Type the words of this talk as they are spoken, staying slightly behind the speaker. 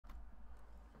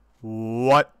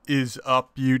What is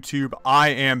up, YouTube? I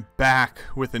am back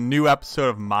with a new episode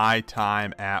of My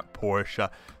Time at Portia.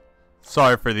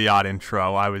 Sorry for the odd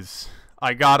intro.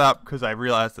 I got up because I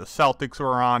realized the Celtics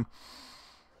were on.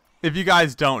 If you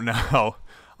guys don't know,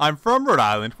 I'm from Rhode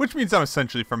Island, which means I'm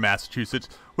essentially from Massachusetts,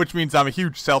 which means I'm a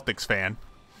huge Celtics fan.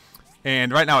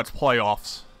 And right now it's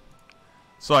playoffs.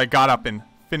 So I got up and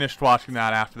finished watching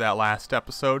that after that last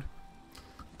episode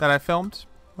that I filmed,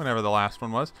 whenever the last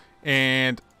one was.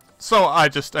 And so I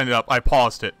just I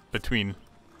paused it between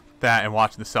that and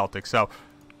watching the Celtics. So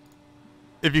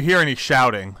if you hear any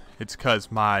shouting, it's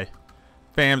because my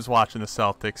fam's watching the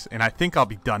Celtics, and I think I'll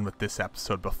be done with this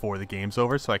episode before the game's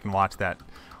over, so I can watch the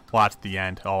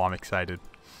end. Oh, I'm excited.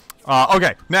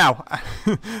 Okay, now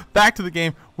back to the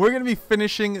game. We're gonna be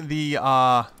finishing the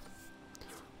I'm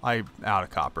out of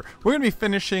copper. We're gonna be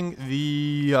finishing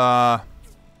the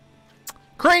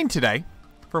crane today.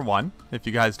 For one, if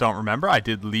you guys don't remember, I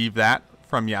did leave that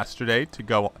from yesterday to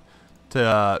go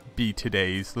to be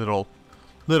today's little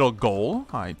goal.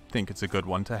 I think it's a good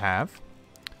one to have.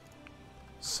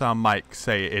 Some might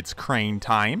say it's crane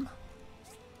time.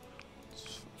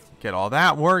 Let's get all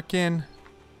that working.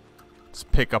 Let's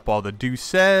pick up all the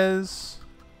deuces.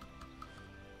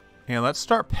 And let's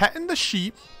start petting the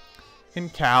sheep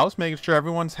and cows, making sure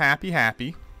everyone's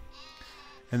happy.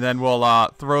 And then we'll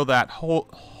throw that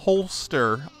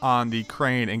holster on the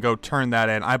crane and go turn that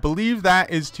in. I believe that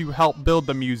is to help build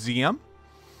the museum.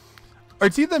 Or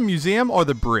it's either the museum or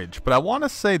the bridge. But I want to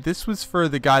say this was for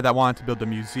the guy that wanted to build the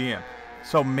museum.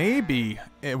 So maybe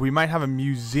we might have a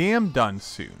museum done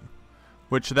soon.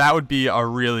 Which that would be a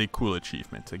really cool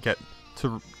achievement to get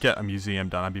a museum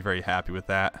done. I'd be very happy with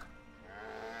that.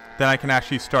 Then I can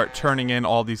actually start turning in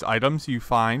all these items you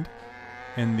find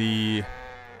in the...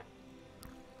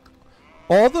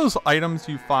 All those items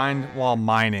you find while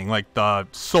mining, like the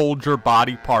soldier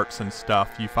body parts and stuff,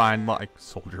 you find like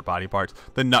soldier body parts,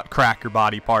 the nutcracker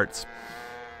body parts,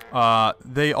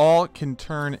 they all can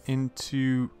turn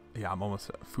into, yeah, I'm almost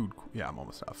out of food. Yeah, I'm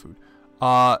almost out of food.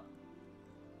 Oh,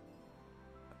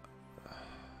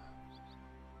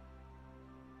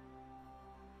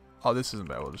 this isn't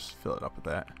bad. We'll just fill it up with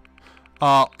that.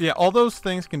 Yeah, all those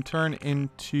things can turn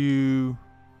into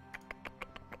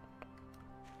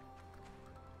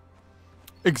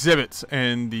exhibits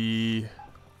in the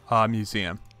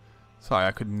museum. Sorry,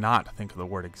 I could not think of the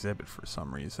word exhibit for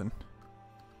some reason.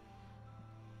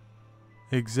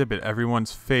 Exhibit,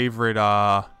 everyone's favorite,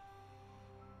 oh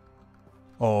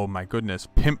my goodness,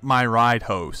 Pimp My Ride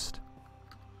host.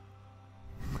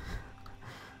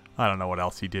 I don't know what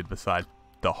else he did besides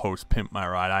the host Pimp My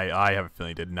Ride. I have a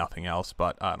feeling he did nothing else,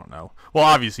 but I don't know. Well,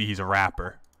 obviously he's a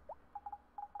rapper.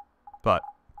 But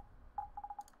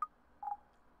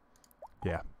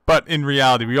yeah, but in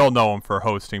reality, we all know him for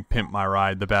hosting Pimp My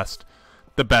Ride, the best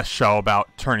show about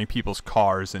turning people's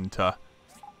cars into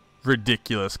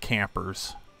ridiculous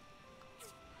campers.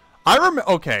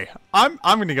 Okay, I'm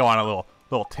gonna go on a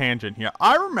little tangent here.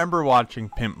 I remember watching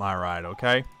Pimp My Ride,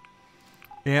 okay,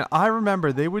 and I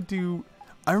remember they would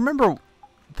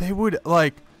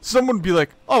like, someone would be like,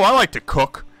 "Oh, I like to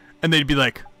cook," and they'd be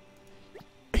like,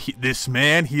 "This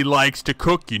man, he likes to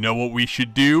cook. You know what we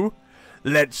should do?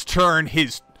 Let's turn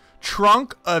his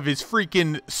trunk of his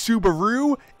freaking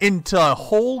Subaru into a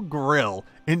whole grill,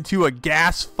 into a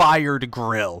gas-fired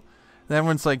grill." And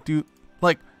everyone's like, dude,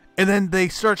 like, and then they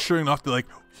start showing off. They're like,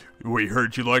 "We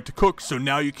heard you like to cook, so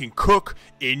now you can cook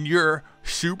in your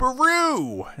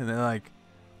Subaru." And they're like,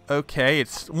 okay,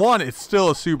 it's still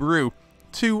a Subaru.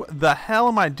 Two, the hell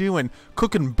am I doing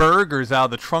cooking burgers out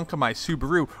of the trunk of my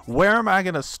Subaru? Where am I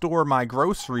going to store my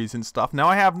groceries and stuff? Now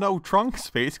I have no trunk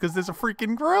space because there's a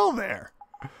freaking grill there.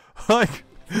 Like,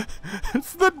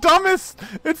 it's the dumbest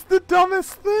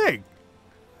thing.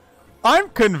 I'm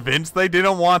convinced they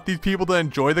didn't want these people to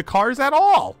enjoy the cars at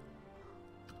all.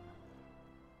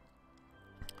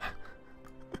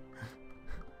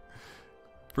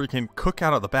 Freaking cook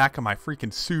out of the back of my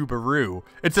freaking Subaru.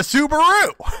 It's a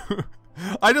Subaru!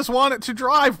 I just want it to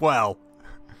drive well.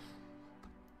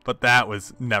 But that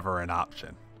was never an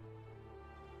option.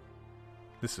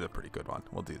 This is a pretty good one.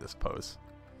 We'll do this pose.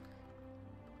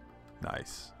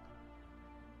 Nice.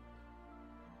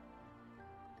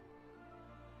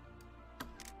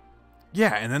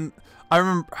 Yeah, and then I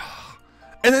remember,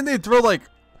 and then they'd throw like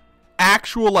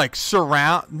actual like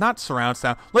not surround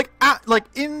sound, like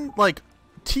in like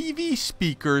TV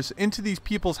speakers into these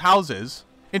people's houses.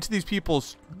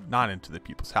 Not into the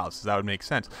people's houses, that would make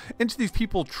sense. Into these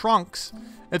people's trunks.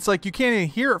 It's like you can't even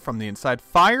hear it from the inside.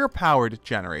 Fire-powered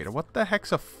generator. What the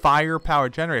heck's a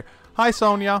fire-powered generator? Hi,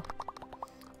 Sonia.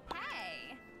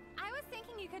 Hey, I was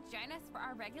thinking you could to join us for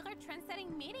our regular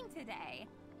trend-setting meeting today.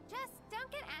 Just don't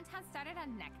get Anton started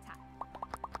on necktie.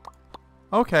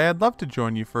 Okay, I'd love to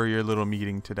join you for your little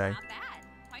meeting today. Not bad.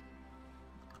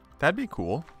 That'd be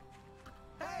cool.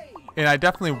 And I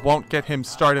definitely won't get him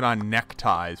started on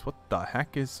neckties. What the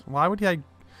heck is... Why would he...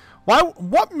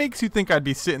 What makes you think I'd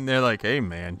be sitting there like, hey,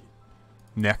 man,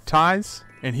 neckties?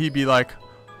 And he'd be like,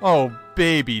 oh,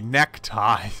 baby,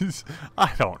 neckties.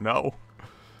 I don't know.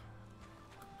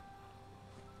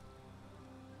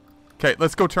 Okay,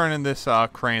 let's go turn in this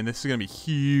crane. This is going to be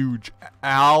huge.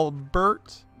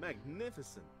 Albert?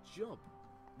 Magnificent job.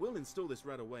 We'll install this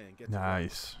right away and get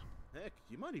nice. to work. Heck,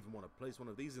 you might even want to place one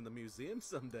of these in the museum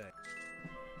someday.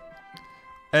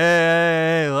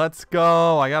 Hey, let's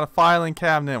go. I got a filing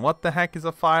cabinet. What the heck is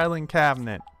a filing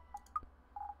cabinet?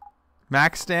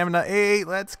 Max stamina 8.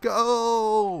 Let's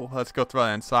go. Let's go throw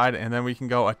that inside, and then we can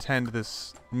go attend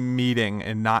this meeting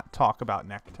and not talk about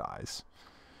neckties.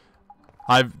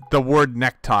 The word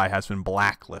necktie has been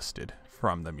blacklisted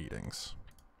from the meetings.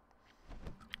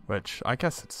 Which, I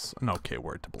guess it's an okay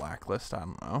word to blacklist. I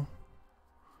don't know.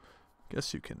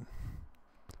 Guess you can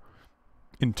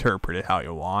interpret it how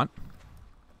you want.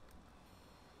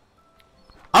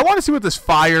 I want to see what this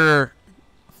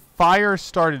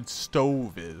fire-started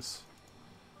stove is.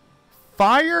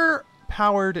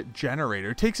 Fire-powered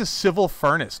generator. It takes a civil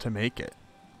furnace to make it.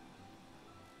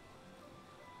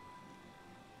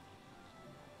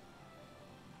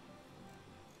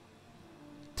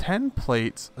 Ten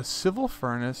plates, a civil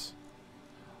furnace,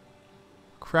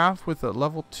 craft with a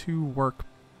level 2 work.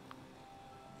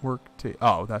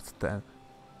 Oh, that's the.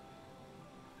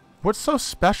 What's so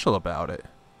special about it?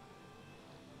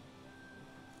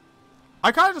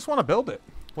 I kind of just want to build it.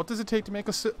 What does it take to make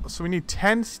a... So we need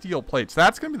 10 steel plates.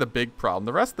 That's going to be the big problem.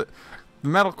 The rest of the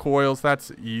metal coils,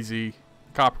 that's easy.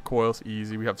 Copper coils,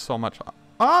 easy. We have so much...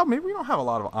 Oh, maybe we don't have a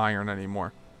lot of iron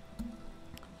anymore.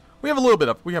 We have a little bit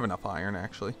of... We have enough iron,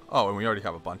 actually. Oh, and we already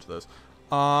have a bunch of those.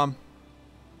 I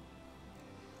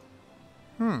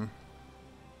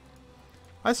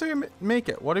say we make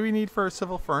it. What do we need for a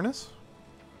civil furnace?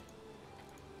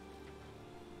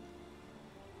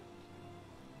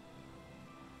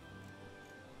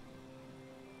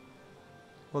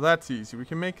 Well, that's easy. We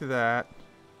can make that.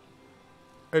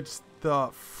 It's the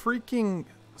freaking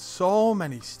so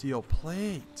many steel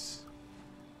plates.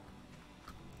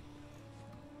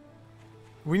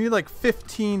 We need like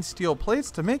 15 steel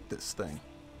plates to make this thing.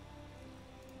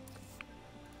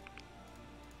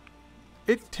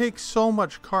 It takes so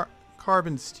much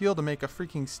carbon steel to make a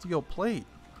freaking steel plate.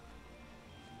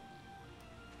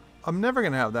 I'm never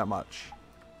going to have that much.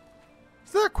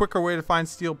 Is there a quicker way to find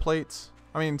steel plates?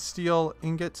 I mean, steel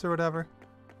ingots or whatever.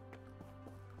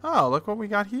 Oh, look what we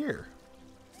got here.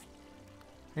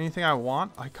 Anything I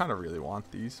want? I kind of really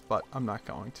want these, but I'm not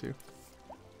going to.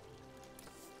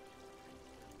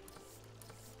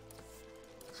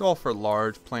 It's all for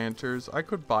large planters. I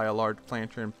could buy a large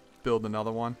planter and build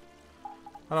another one.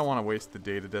 I don't want to waste the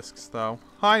data disks, though.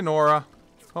 Hi, Nora.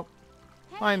 Oh,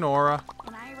 hey. Hi, Nora.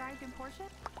 When I arrived in Portia?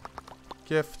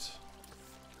 Gift.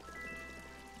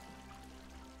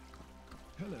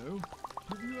 Hello.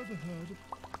 Have you ever heard of...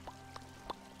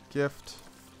 Gift.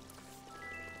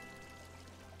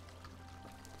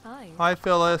 Hi. Hi,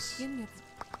 Phyllis.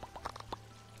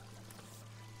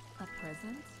 A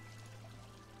present?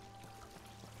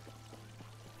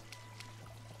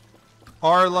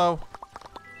 Arlo.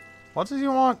 What does he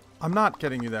want? I'm not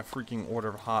getting you that freaking order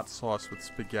of hot sauce with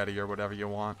spaghetti or whatever you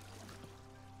want.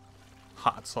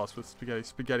 Hot sauce with spaghetti.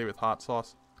 Spaghetti with hot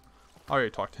sauce. I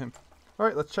already talked to him.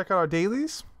 Alright, let's check out our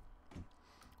dailies.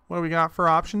 What do we got for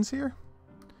options here?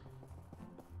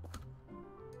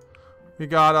 We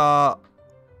got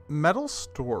metal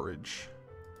storage.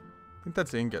 I think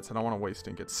that's ingots. I don't want to waste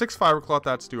ingots. 6 fiber cloth,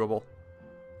 that's doable.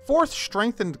 4th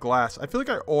strengthened glass. I feel like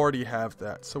I already have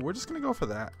that, so we're just going to go for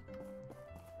that.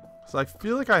 So I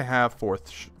feel like I have 4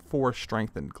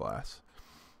 strengthened glass.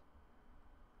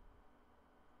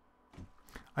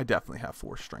 I definitely have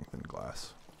 4 strengthened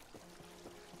glass.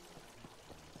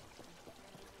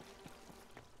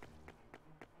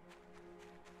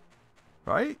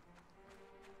 Right?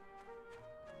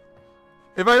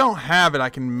 If I don't have it, I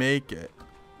can make it.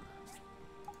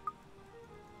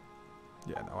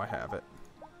 Yeah, no, I have it.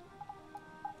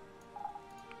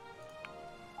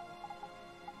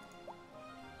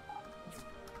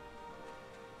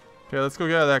 Okay, let's go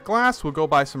get that glass. We'll go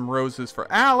buy some roses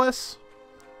for Alice.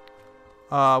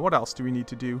 What else do we need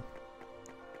to do?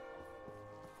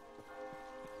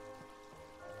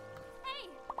 Hey.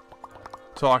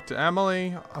 Talk to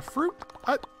Emily. A fruit?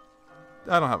 I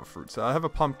don't have a fruit salad. I have a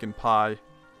pumpkin pie.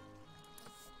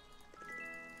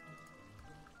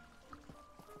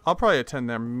 I'll probably attend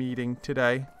their meeting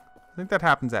today. I think that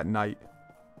happens at night.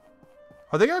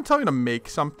 Are they going to tell you to make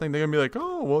something? They're going to be like,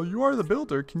 oh, well, you are the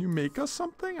builder. Can you make us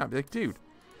something? I'd be like, dude,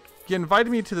 you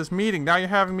invited me to this meeting. Now you're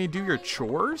having me do your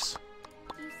chores?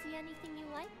 Do you see anything you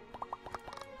like?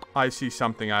 I see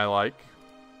something I like.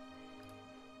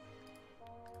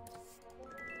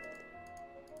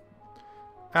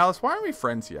 Alice, why aren't we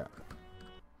friends yet?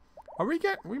 Are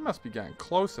we must be getting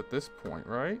close at this point,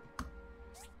 right?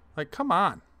 Like, come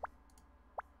on.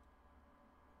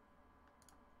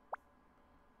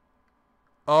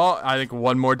 Oh, I think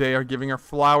one more day of giving her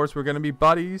flowers. We're going to be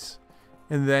buddies.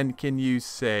 And then can you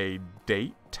say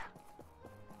date?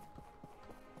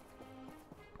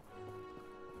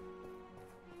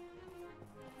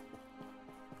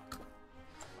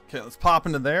 Okay, let's pop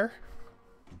into there.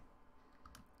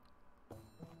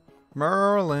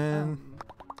 Merlin.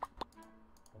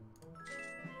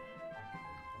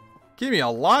 Give me a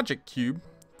logic cube.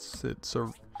 It's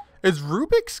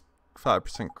Rubik's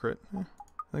 5% crit.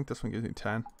 I think this one gives me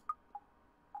 10.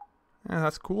 Yeah,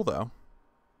 that's cool though.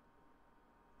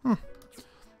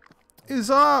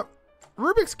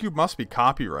 Rubik's cube must be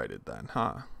copyrighted then,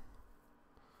 huh?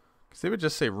 Because they would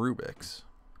just say Rubik's.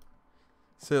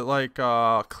 Is it like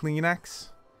Kleenex?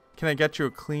 Can I get you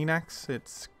a Kleenex?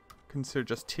 It's considered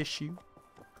just tissue.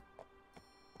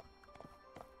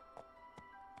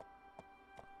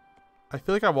 I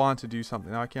feel like I wanted to do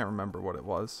something. Now I can't remember what it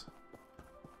was.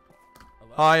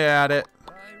 I add it.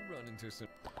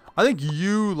 I think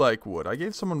you like wood. I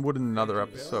gave someone wood in another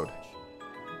episode.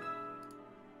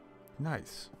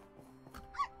 Nice.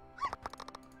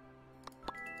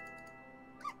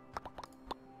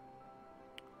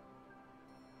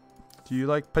 Do you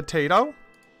like potato?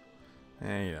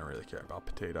 You don't really care about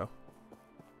potato.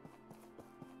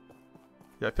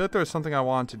 Yeah, I feel like there was something I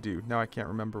wanted to do. Now I can't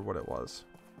remember what it was.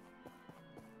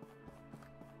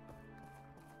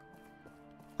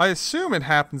 I assume it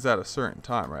happens at a certain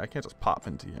time, right? I can't just pop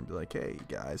into you and be like, hey,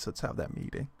 guys, let's have that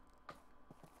meeting.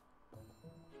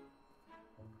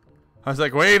 I was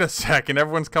like, wait a second,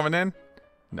 everyone's coming in?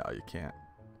 No, you can't.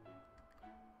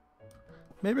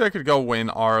 Maybe I could go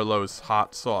win Arlo's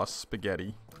hot sauce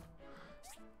spaghetti.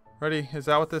 Ready? Is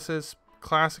that what this is?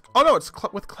 Classic. Oh, no, it's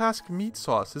with classic meat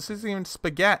sauce. This isn't even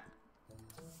spaghetti.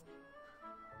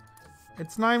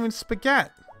 It's not even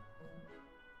spaghetti.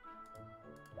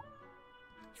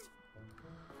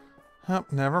 Oh,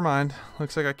 never mind.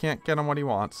 Looks like I can't get him what he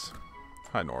wants.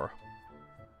 Hi, Nora.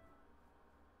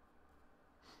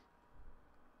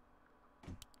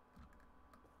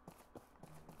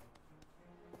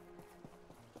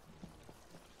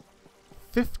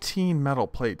 $15 metal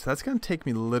plates. That's going to take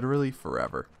me literally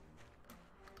forever.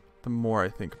 The more I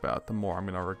think about it, the more I'm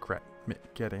going to regret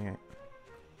getting it.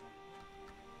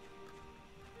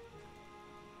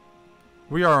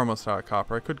 We are almost out of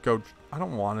copper. I could go... I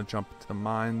don't want to jump into the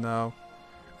mine, though.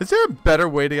 Is there a better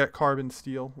way to get carbon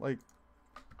steel? Like,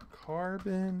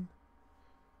 carbon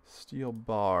steel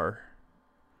bar.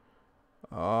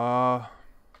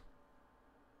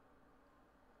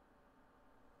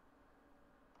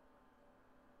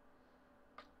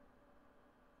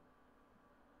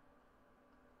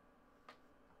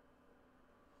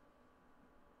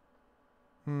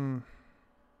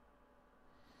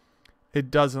 It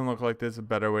doesn't look like there's a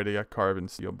better way to get carbon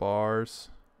steel bars.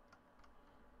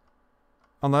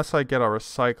 Unless I get a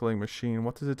recycling machine.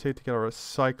 What does it take to get a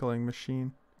recycling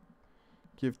machine?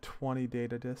 Give 20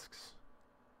 data disks.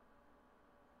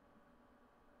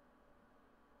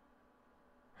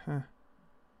 Huh.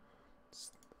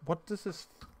 What does this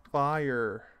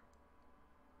fire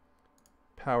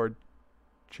powered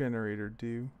generator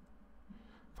do?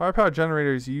 Fire power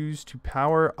generator is used to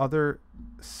power other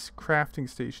crafting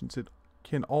stations. It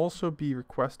can also be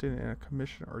requested in a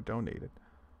commission or donated.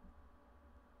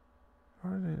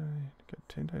 Get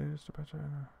 10 days to better.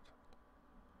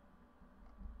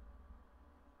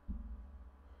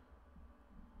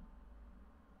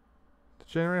 The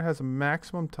generator has a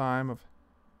maximum time of...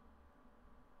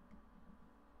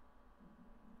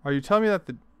 Are you telling me that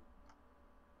the...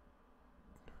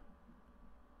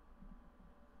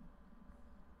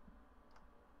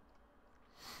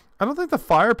 I don't think the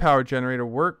firepower generator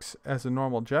works as a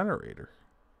normal generator.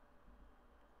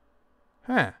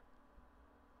 Huh.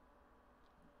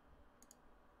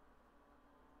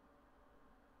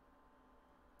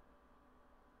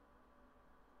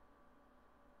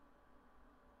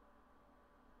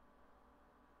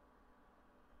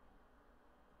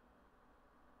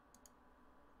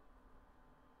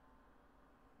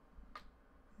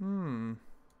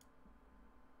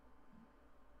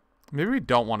 Maybe we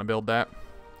don't want to build that.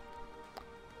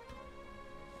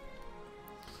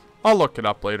 I'll look it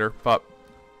up later, but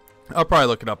I'll probably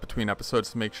look it up between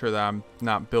episodes to make sure that I'm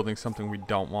not building something we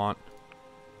don't want.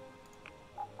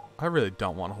 I really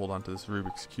don't want to hold on to this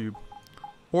Rubik's Cube.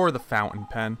 Or the fountain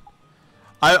pen.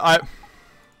 I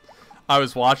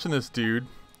was watching this dude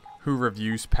who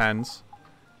reviews pens.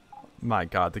 My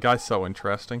god, the guy's so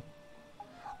interesting.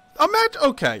 Imagine,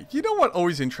 okay, you know what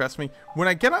always interests me? When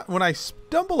I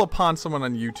stumble upon someone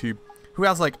on YouTube who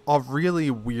has like a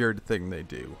really weird thing they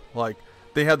do. Like,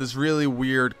 they have this really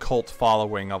weird cult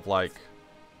following of like,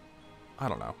 I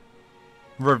don't know,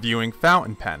 reviewing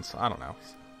fountain pens. I don't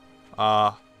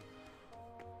know.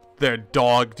 Their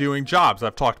dog doing jobs.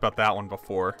 I've talked about that one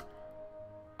before.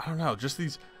 I don't know, just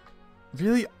these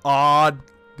really odd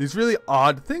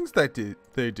things that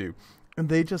they do. And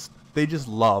they just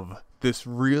love this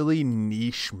really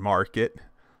niche market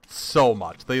so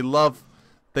much. They love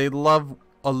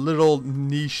a little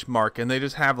niche market, and they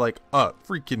just have like a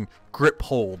freaking grip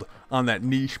hold on that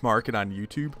niche market on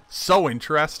YouTube. So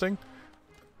interesting.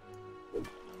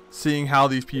 Seeing how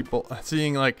these people,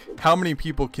 like how many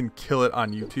people can kill it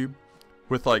on YouTube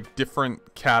with like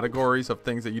different categories of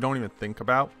things that you don't even think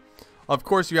about. Of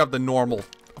course you have the normal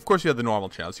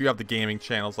channels. You have the gaming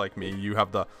channels like me. You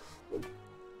have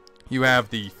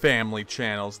the family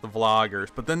channels, the vloggers.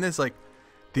 But then there's like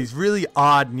these really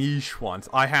odd niche ones.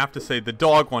 I have to say the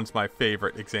dog one's my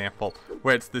favorite example,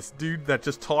 where it's this dude that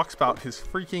just talks about his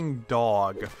freaking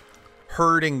dog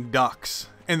herding ducks.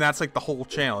 And that's like the whole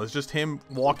channel. It's just him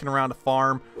walking around a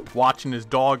farm, watching his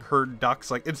dog herd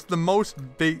ducks. Like, it's the most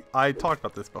I talked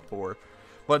about this before.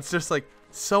 But it's just like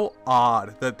so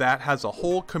odd that has a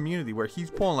whole community where he's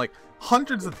pulling like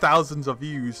hundreds of thousands of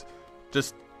views.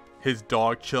 Just his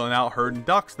dog chilling out herding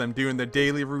ducks, them doing their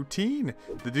daily routine.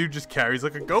 The dude just carries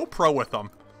like a GoPro with him.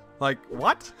 Like,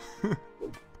 what? And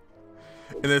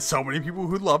there's so many people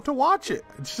who love to watch it.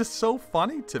 It's just so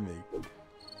funny to me.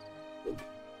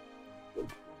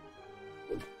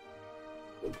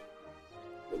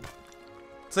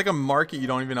 It's like a market you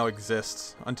don't even know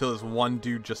exists until this one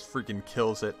dude just freaking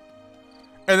kills it.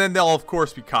 And then they'll of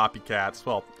course be copycats.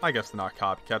 Well, I guess they're not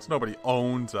copycats. Nobody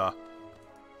owns a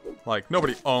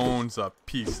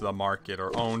piece of the market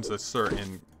or owns a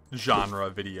certain genre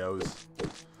of videos.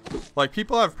 Like,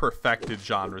 people have perfected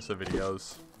genres of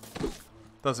videos.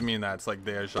 Doesn't mean that it's like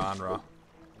their genre.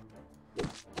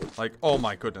 Like, oh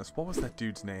my goodness, what was that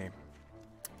dude's name?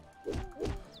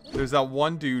 There's that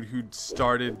one dude who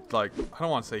started, like, I don't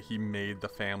want to say he made the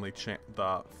family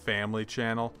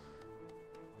channel.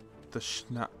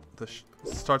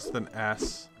 Starts with an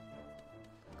S.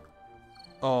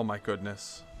 Oh my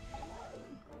goodness.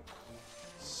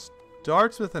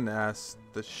 Starts with an S.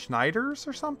 The Schneiders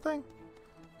or something?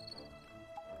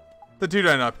 The dude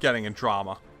ended up getting in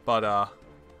drama, but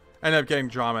ended up getting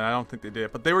drama, and I don't think they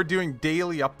did. But they were doing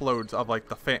daily uploads of like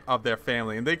of their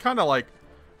family, and they kind of like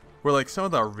were like some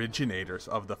of the originators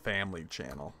of the family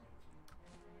channel.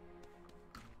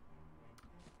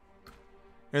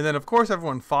 And then of course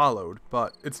everyone followed,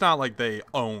 but it's not like they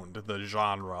owned the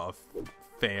genre of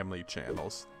family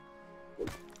channels.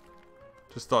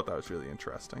 Just thought that was really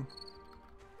interesting.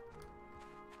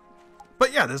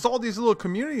 But yeah, there's all these little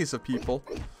communities of people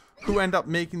who end up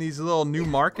making these little new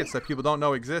markets that people don't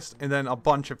know exist, and then a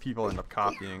bunch of people end up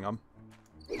copying them.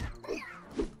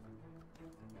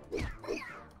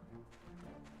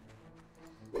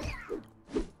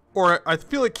 Or I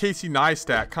feel like Casey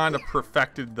Neistat kind of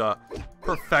perfected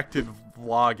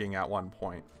vlogging at one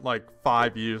point, like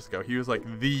 5 years ago. He was like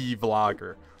the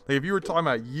vlogger. Like, if you were talking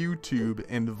about YouTube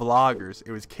and vloggers,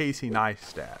 it was Casey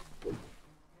Neistat.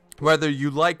 Whether you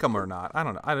like him or not, I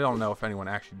don't know. I don't know if anyone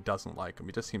actually doesn't like him.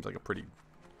 He just seems like a pretty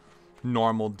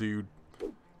normal dude,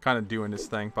 kind of doing his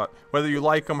thing. But whether you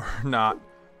like him or not,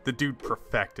 the dude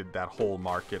perfected that whole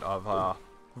market of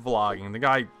vlogging. The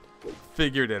guy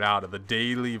figured it out of the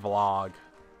daily vlog.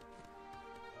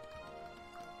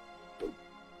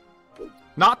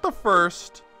 Not the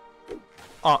first,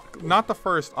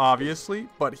 obviously,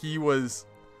 but he was,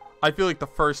 I feel like, the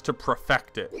first to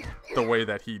perfect it the way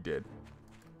that he did.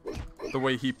 The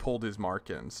way he pulled his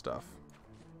market and stuff.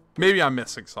 Maybe I'm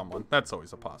missing someone. That's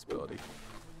always a possibility.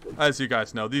 As you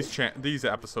guys know, these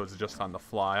episodes are just on the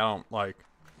fly. I don't, like,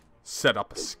 set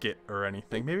up a skit or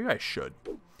anything. Maybe I should.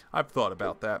 I've thought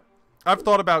about that. I've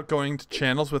thought about going to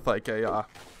channels with, like, a,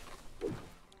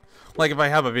 like, if I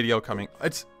have a video coming.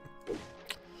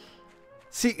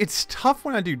 See, it's tough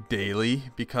when I do daily,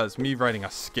 because me writing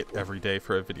a skit every day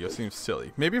for a video seems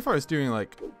silly. Maybe if I was doing,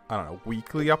 like, I don't know,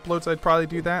 weekly uploads, I'd probably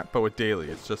do that. But with daily,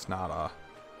 it's just not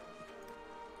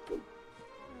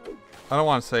I don't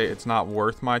want to say it's not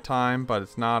worth my time, but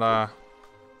it's not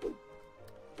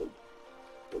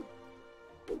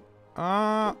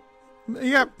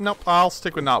Yeah, nope, I'll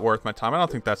stick with not worth my time. I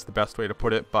don't think that's the best way to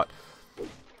put it, but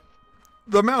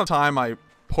the amount of time I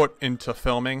put into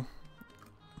filming,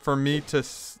 for me to,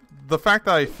 the fact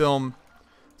that I film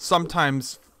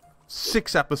sometimes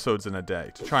 6 episodes in a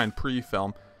day to try and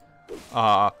pre-film,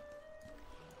 I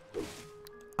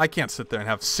can't sit there and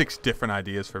have 6 different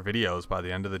ideas for videos by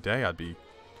the end of the day. I'd be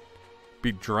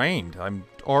drained. I'm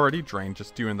already drained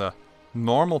just doing the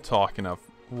normal talking of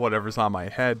whatever's on my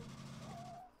head.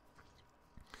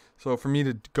 So for me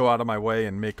to go out of my way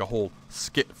and make a whole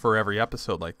skit for every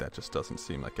episode like that just doesn't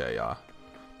seem like a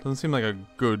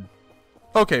good.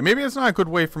 Okay, maybe it's not a good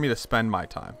way for me to spend my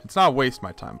time. It's not waste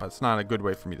my time, but it's not a good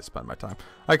way for me to spend my time.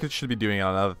 Should be doing it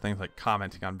on other things like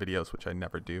commenting on videos, which I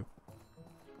never do.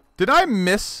 Did I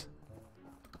miss?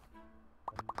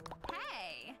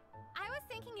 Hey, I was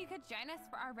thinking you could join us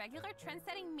for our regular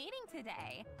trend-setting meeting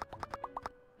today.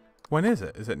 When is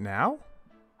it? Is it now?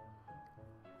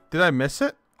 Did I miss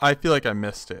it? I feel like I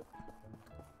missed it.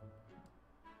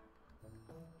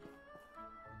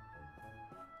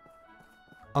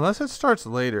 Unless it starts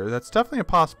later. That's definitely a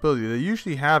possibility. They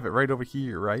usually have it right over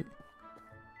here, right?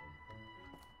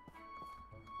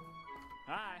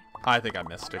 Hi. I think I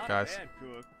missed it, guys.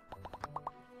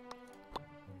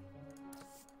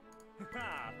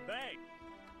 Ha, thanks.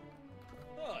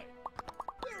 Hi.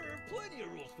 There are plenty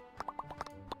of rules.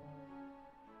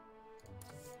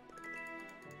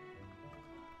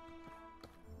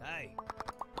 Hey,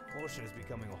 Portia is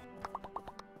becoming a...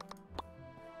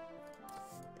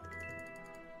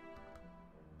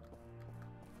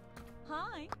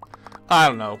 Hi. I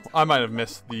don't know. I might have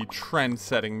missed the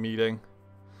trend-setting meeting.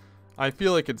 I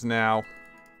feel like it's now.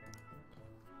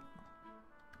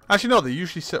 Actually, no. They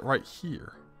usually sit right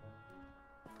here.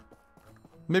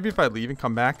 Maybe if I leave and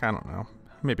come back, I don't know.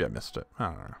 Maybe I missed it. I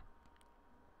don't know.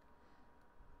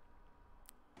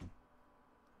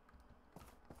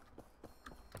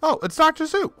 Oh, it's Dr.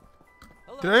 Zoo.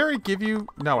 Did I already give you?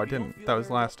 No, I didn't. That was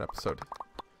last episode.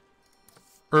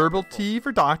 Herbal tea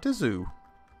for Dr. Zoo.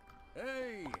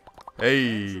 Hey.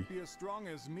 Hey. Should be as strong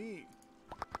as me.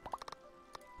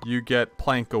 You get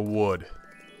plank of wood.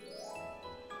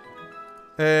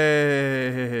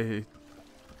 Hey.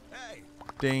 Hey.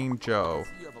 Dane Joe.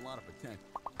 You have a lot of potential.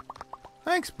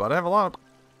 Thanks, bud. I have a lot of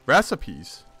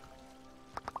recipes.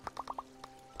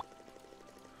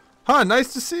 Huh,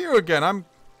 nice to see you again. I'm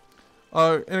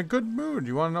in a good mood.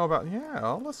 You want to know about... Yeah,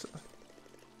 I'll listen.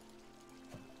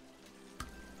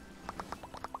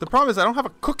 The problem is I don't have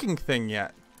a cooking thing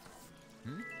yet.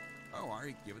 Oh,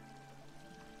 alright, give it.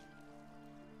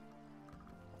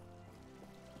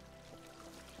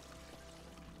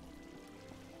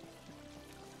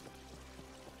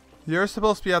 You're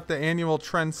supposed to be at the annual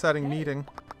trend-setting meeting.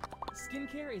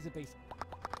 Skincare is a basic.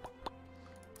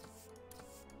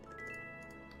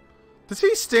 Does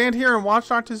he stand here and watch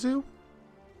Dr. Zoo?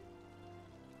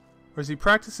 Or does he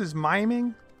practice his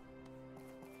miming?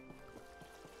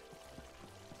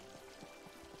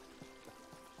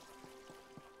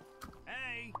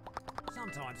 Hey,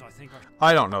 sometimes I think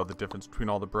I don't know the difference between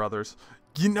all the brothers.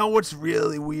 You know what's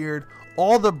really weird?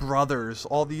 All the brothers,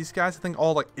 all these guys, I think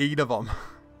all like 8 of them,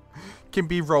 can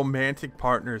be romantic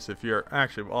partners if you're...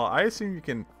 Actually, well, I assume you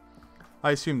can...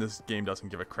 I assume this game doesn't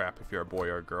give a crap if you're a boy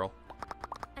or a girl.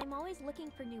 I'm always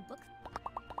looking for new books.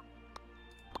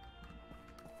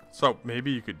 So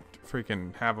maybe you could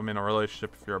freaking have them in a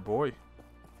relationship if you're a boy.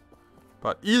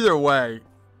 But either way,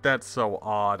 that's so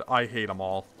odd. I hate them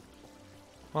all.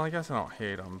 Well, I guess I don't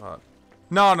hate them, but...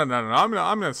 No. I'm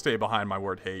gonna stay behind my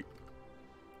word hate.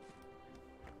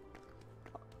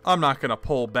 I'm not gonna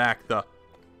pull back the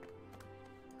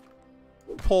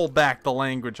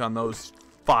language on those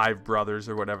 5 brothers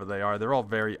or whatever they are. They're all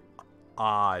very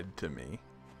odd to me.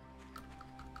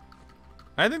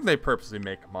 I think they purposely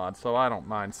make them odd, so I don't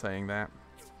mind saying that.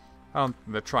 I don't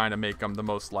think they're trying to make them the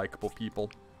most likable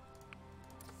people.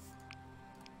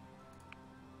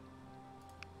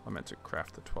 I meant to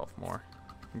craft the 12 more.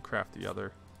 And craft the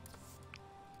other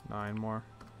 9 more.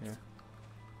 Yeah.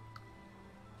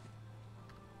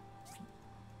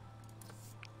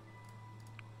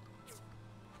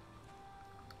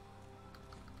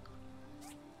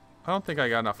 I don't think I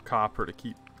got enough copper to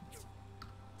keep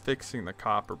fixing the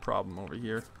copper problem over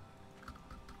here.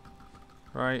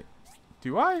 Right?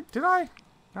 Do I? Did I?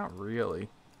 Not really.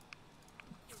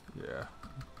 Yeah.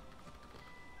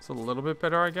 It's a little bit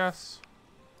better, I guess.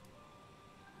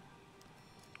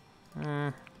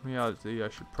 Yeah, I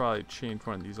should probably change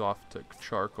one of these off to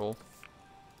charcoal.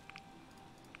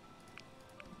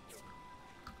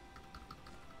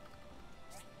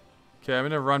 Okay, I'm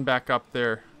gonna run back up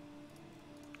there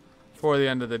before the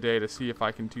end of the day to see if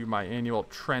I can do my annual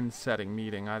trend-setting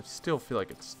meeting. I still feel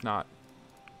like it's not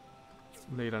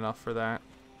late enough for that.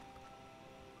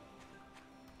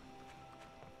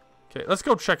 Okay, let's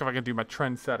go check if I can do my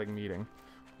trend-setting meeting.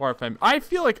 Or if I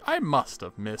feel like I must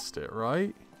have missed it,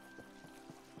 right?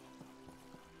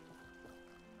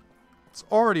 It's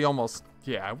already almost...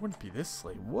 Yeah, it wouldn't be this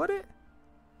late, would it?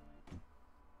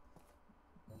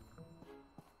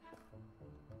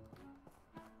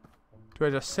 Do I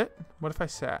just sit? What if I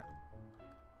sat?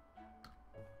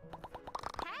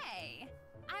 Hey,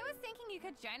 I was thinking you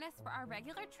could join us for our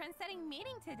regular trend-setting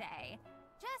meeting today.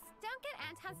 Just don't get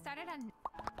Anton started on...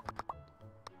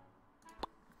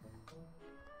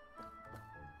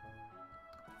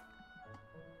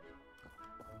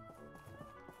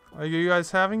 Are you guys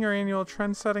having your annual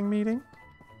trend-setting meeting?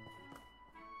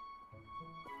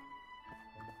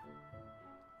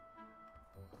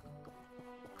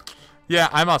 Yeah,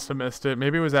 I must have missed it.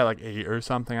 Maybe it was at like 8 or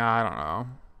something. I don't know.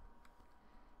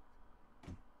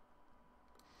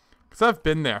 Because I've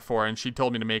been there for her, and she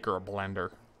told me to make her a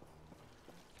blender.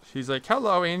 She's like,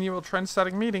 hello, annual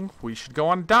trend-setting meeting. We should go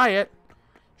on diet.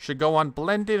 Should go on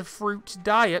blended fruit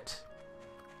diet.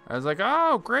 I was like,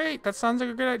 oh, great. That sounds like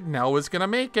a good idea. Noah's going to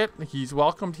make it. He's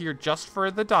welcomed here just for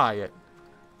the diet.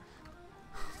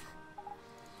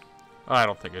 I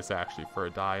don't think it's actually for a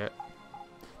diet.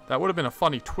 That would have been a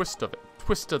funny twist of it.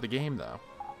 Twist of the game, though.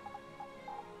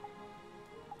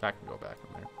 That can go back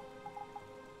in there.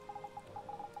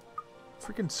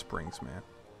 Freaking springs, man.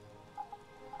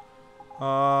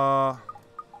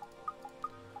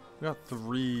 We got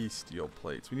 3 steel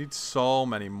plates. We need so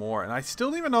many more. And I still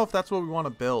don't even know if that's what we want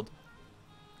to build.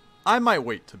 I might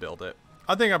wait to build it.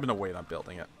 I think I'm going to wait on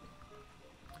building it.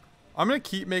 I'm going to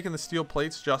keep making the steel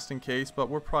plates just in case, but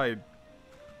we're probably...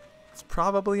 It's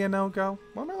probably a no-go.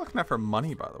 What am I looking at for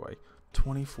money, by the way?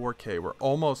 24K. We're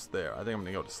almost there. I think I'm going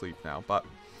to go to sleep now. But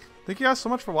thank you guys so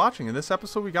much for watching. In this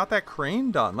episode, we got that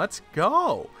crane done. Let's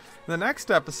go. In the next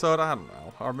episode, I don't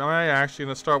know. Am I actually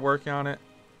going to start working on it?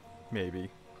 Maybe.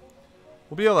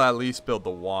 We'll be able to at least build the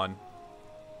one.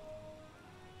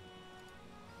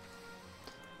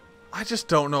 I just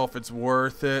don't know if it's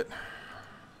worth it.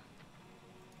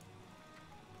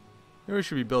 Maybe we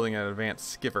should be building an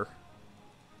advanced skiver.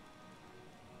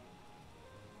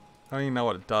 I don't even know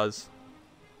what it does.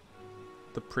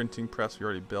 The printing press we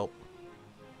already built.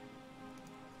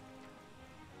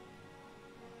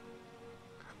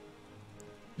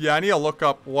 Yeah, I need to look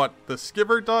up what the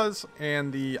skiver does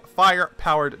and the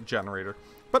fire-powered generator.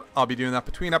 But I'll be doing that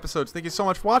between episodes. Thank you so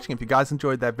much for watching. If you guys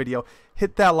enjoyed that video,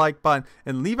 hit that like button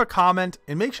and leave a comment.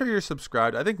 And make sure you're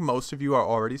subscribed. I think most of you are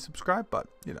already subscribed, but,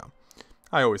 you know,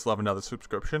 I always love another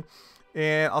subscription.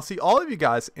 And I'll see all of you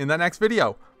guys in the next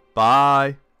video.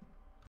 Bye.